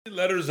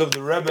Letters of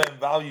the Rebbe in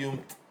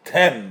volume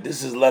 10.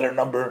 This is letter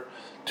number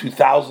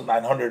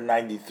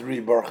 2993,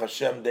 Baruch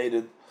Hashem,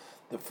 dated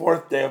the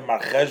fourth day of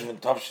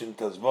Marcheshvan Tavshin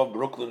Tezvav,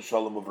 Brooklyn,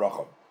 Shalom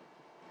Uvracha.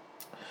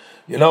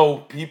 You know,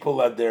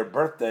 people at their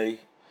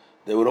birthday,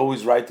 they would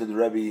always write to the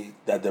Rebbe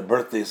that their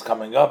birthday is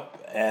coming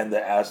up, and they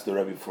ask the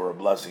Rebbe for a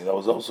blessing. That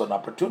was also an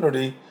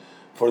opportunity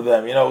for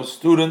them. You know,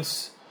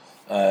 students,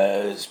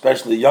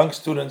 especially young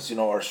students,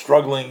 are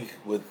struggling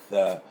with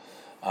the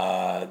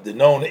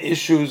known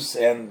issues,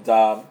 and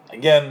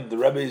again, the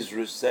Rebbe is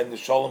saying the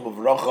Shalom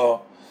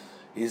Uvracha.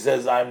 He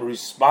says, "I'm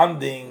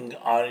responding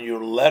on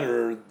your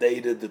letter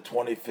dated the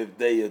 25th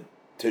day of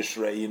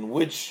Tishrei, in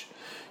which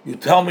you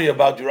tell me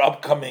about your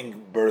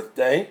upcoming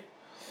birthday,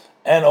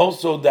 and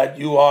also that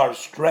you are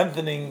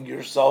strengthening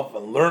yourself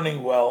and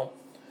learning well,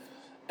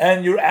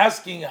 and you're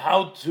asking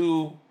how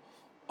to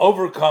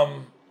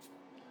overcome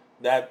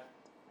the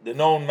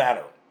known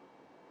matter,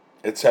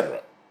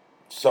 etc."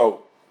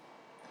 So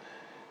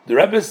the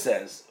Rebbe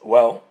says,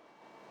 well,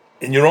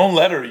 in your own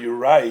letter you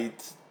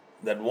write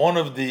that one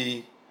of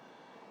the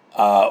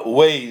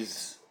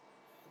ways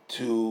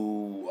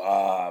to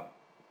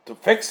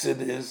fix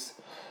it is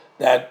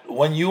that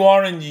when you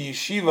are in the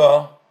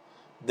yeshiva,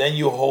 then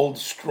you hold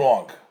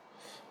strong.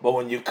 But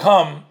when you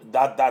come, ...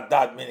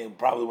 meaning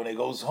probably when he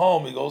goes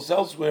home, he goes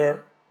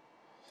elsewhere.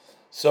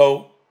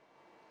 So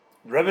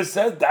the Rebbe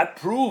said that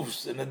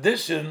proves, in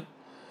addition,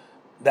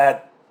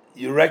 that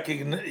you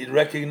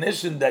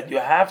recognition that you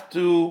have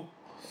to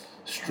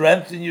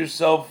strengthen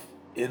yourself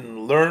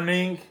in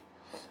learning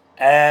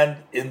and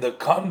in the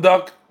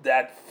conduct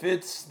that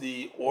fits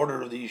the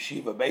order of the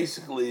yeshiva.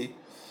 Basically,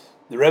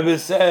 the Rebbe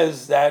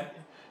says that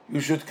you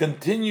should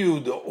continue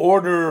the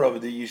order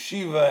of the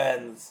yeshiva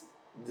and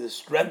the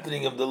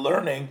strengthening of the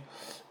learning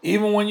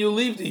even when you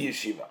leave the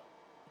yeshiva.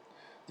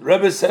 The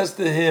Rebbe says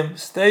to him,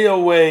 stay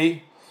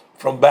away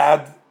from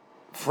bad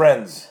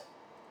friends,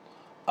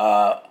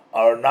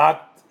 are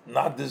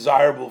not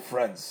desirable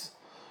friends.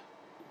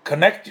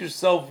 Connect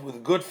yourself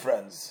with good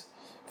friends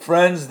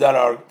that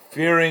are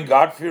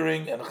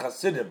God-fearing, and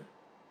Hasidim.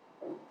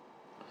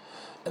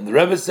 And the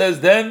Rebbe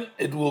says, then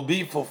it will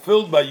be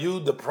fulfilled by you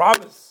the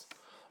promise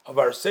of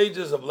our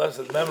sages of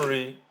blessed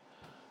memory,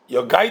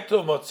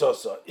 Yogaito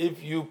Motzosa.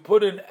 If you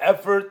put in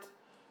effort,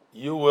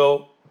 you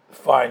will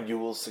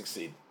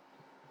succeed.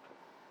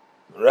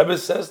 The Rebbe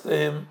says to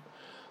him,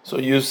 so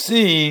you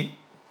see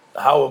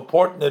how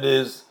important it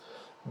is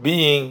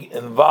being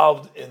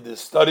involved in the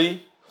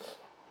study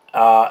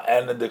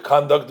and in the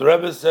conduct. The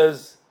Rebbe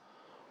says,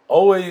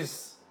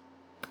 always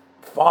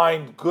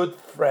find good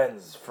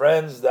friends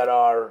that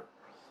are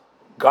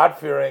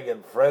God-fearing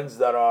and friends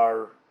that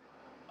are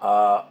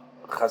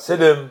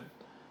Hasidim,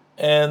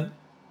 and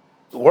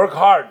work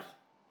hard,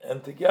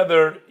 and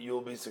together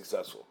you'll be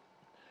successful.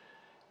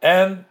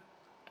 And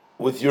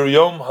with your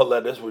Yom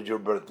Haledes, with your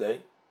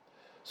birthday,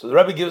 so the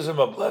Rebbe gives him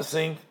a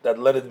blessing that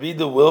let it be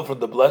the will from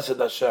the blessed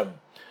Hashem.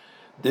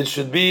 This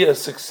should be a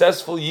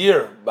successful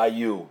year by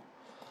you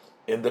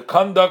in the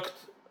conduct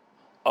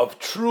of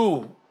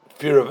true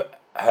fear of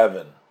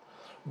heaven,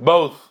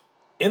 both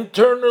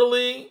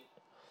internally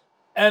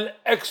and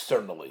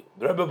externally.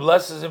 The Rebbe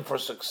blesses him for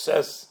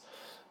success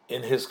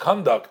in his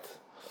conduct,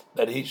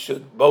 that he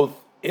should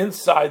both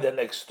inside and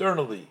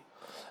externally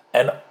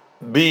and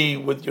be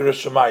with Yiras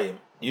Shamayim.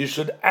 You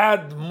should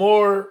add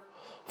more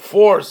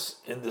force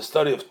in the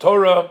study of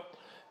Torah,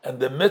 and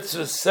the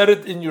mitzvah, set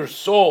it in your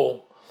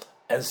soul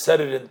and set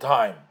it in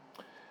time.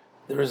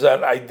 There is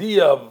an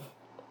idea of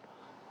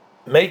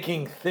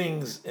making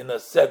things in a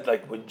set,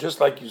 just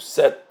like you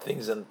set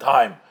things in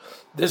time.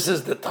 This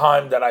is the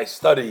time that I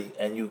study,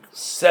 and you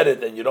set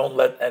it, and you don't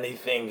let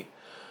anything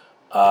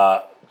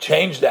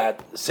change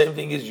that. The same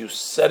thing is, you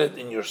set it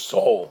in your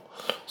soul,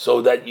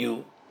 so that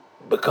you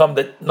become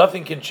that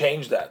nothing can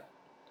change that.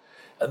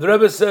 And the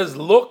Rebbe says,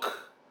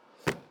 look,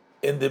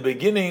 in the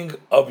beginning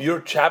of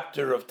your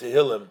chapter of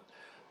Tehilim,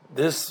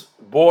 this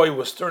boy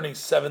was turning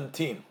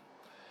 17.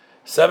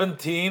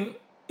 17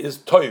 is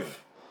Toiv.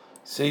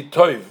 See,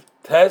 Toiv.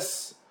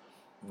 Tes,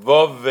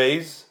 Vav,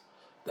 Vez.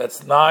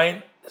 That's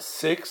 9.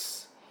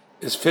 6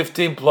 is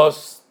 15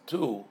 plus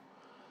 2.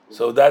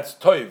 So that's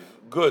Toiv.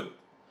 Good.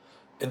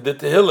 In the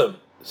Tehilim.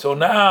 So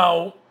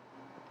now,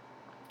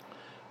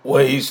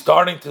 when he's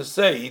starting to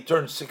say, he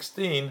turned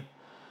 16,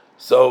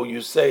 so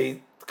you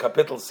say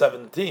Kapitel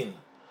 17.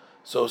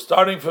 So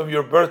starting from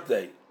your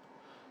birthday,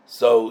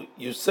 so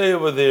you say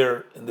over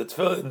there in the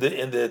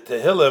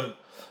Tehilim,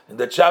 in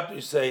the chapter,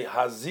 you say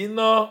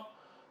Hazina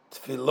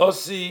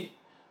Tfilosi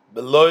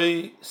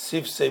Beloi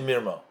Sifse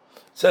Mirma.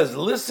 It says,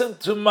 listen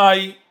to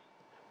my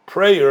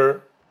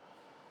prayer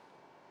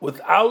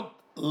without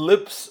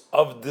lips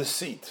of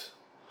deceit.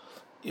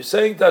 You're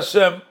saying to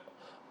Hashem,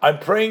 I'm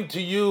praying to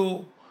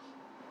you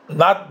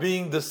not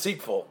being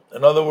deceitful.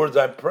 In other words,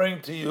 I'm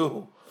praying to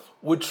you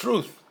with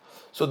truth.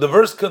 So the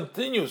verse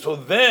continues. So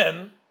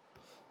then,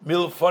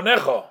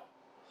 milfanecha,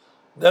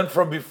 then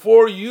from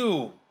before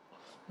you,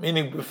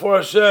 meaning before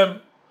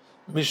Hashem,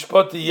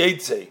 mishpati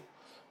yetze,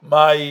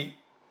 my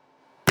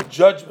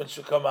judgment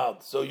should come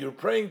out. So you're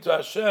praying to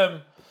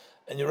Hashem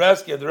and you're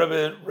asking, the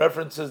Rebbe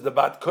references the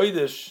Bat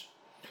Kodesh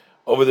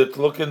over there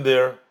to look in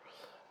there,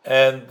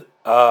 and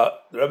the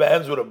Rebbe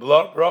ends with a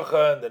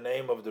bracha in the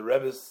name of the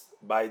Rebbe's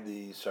by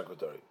the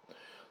secretary.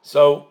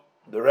 So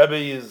the Rebbe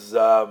is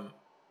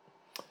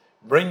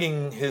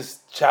bringing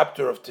his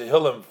chapter of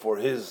Tehilim for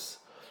his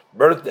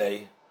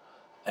birthday,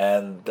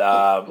 and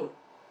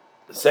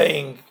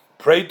saying,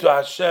 pray to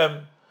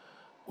Hashem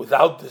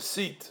without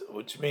deceit,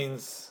 which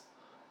means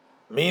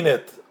mean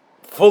it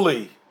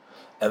fully,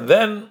 and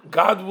then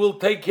God will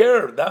take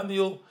care. Then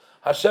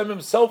Hashem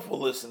Himself will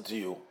listen to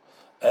you.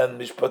 And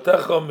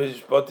mishpatecha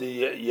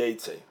mishpati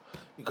yetze.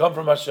 You come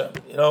from Hashem.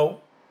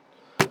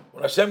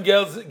 When Hashem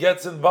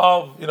gets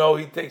involved,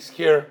 He takes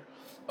care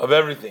of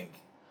everything.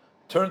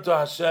 Turn to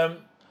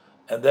Hashem,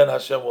 and then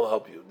Hashem will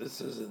help you.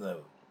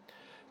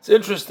 It's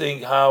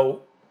interesting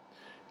how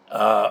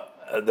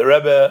the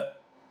Rebbe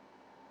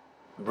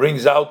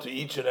brings out to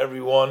each and every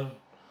one,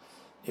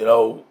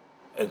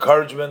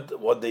 encouragement,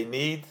 what they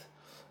need,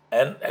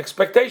 and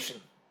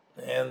expectation.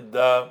 And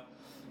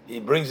he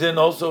brings in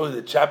also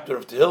the chapter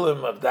of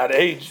Tehilim of that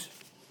age,